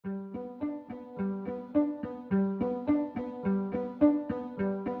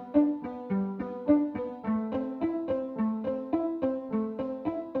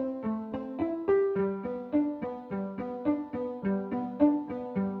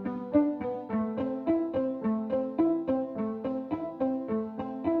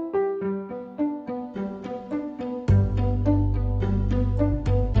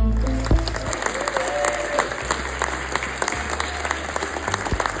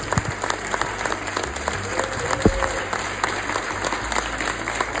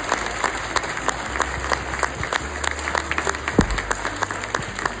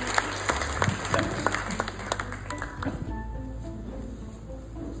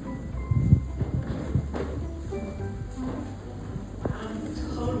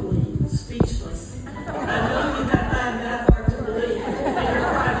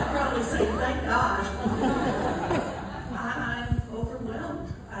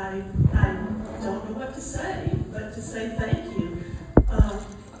I don't know what to say, but to say thank you.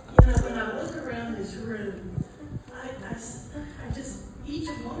 When I look around this room, I just, each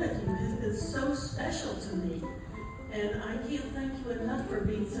one of you has been so special to me. And I can't thank you enough for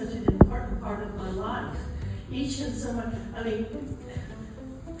being such an important part of my life. Each and so much, that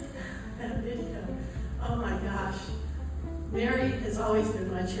video, oh my gosh. Mary has always been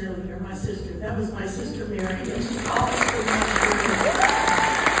my cheerleader, my sister. That was my sister Mary, and she's always been my cheerleader.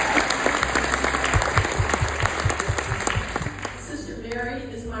 Sister Mary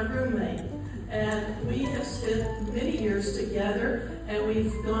is my roommate, and we have spent many years together, and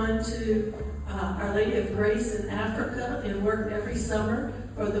we've gone to Our Lady of Grace in Africa and worked every summer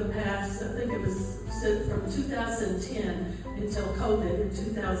for the past, I think it was from 2010 until COVID in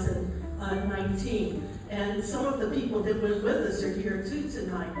 2019. And some of the people that went with us are here too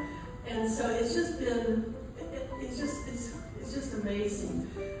tonight. And so it's just been, it's just amazing.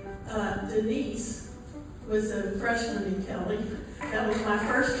 Denise was a freshman in Kelly. That was my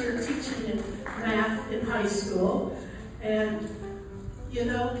first year teaching in math in high school. And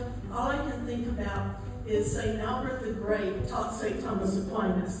all I can think about is St. Albert the Great taught St. Thomas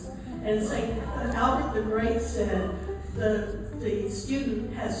Aquinas. And St. Albert the Great said, the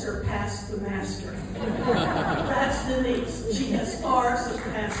student has surpassed the master. That's Denise. She has far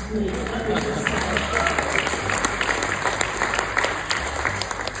surpassed me.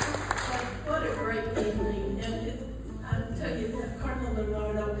 What a great evening. And I tell you, Cardinal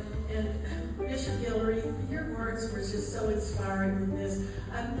Leonardo and Bishop Guillory, your words were just so inspiring in this.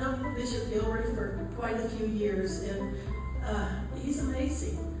 I've known Bishop Guillory for quite a few years, and he's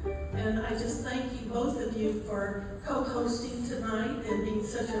amazing. And I just thank you, both of you, for co-hosting tonight and being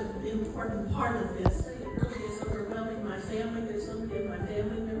such an important part of this. It really is overwhelming my family. There's so many of my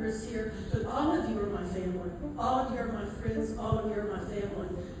family members here, but all of you are my family. All of you are my friends. All of you are my family.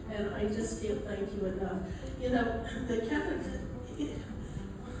 And I just can't thank you enough. The Catholic,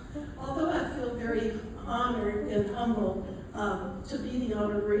 although I feel very honored and humbled to be the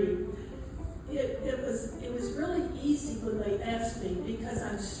honoree, it was really easy when they asked me, because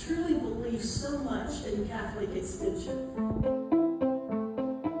I truly believe so much in Catholic extension.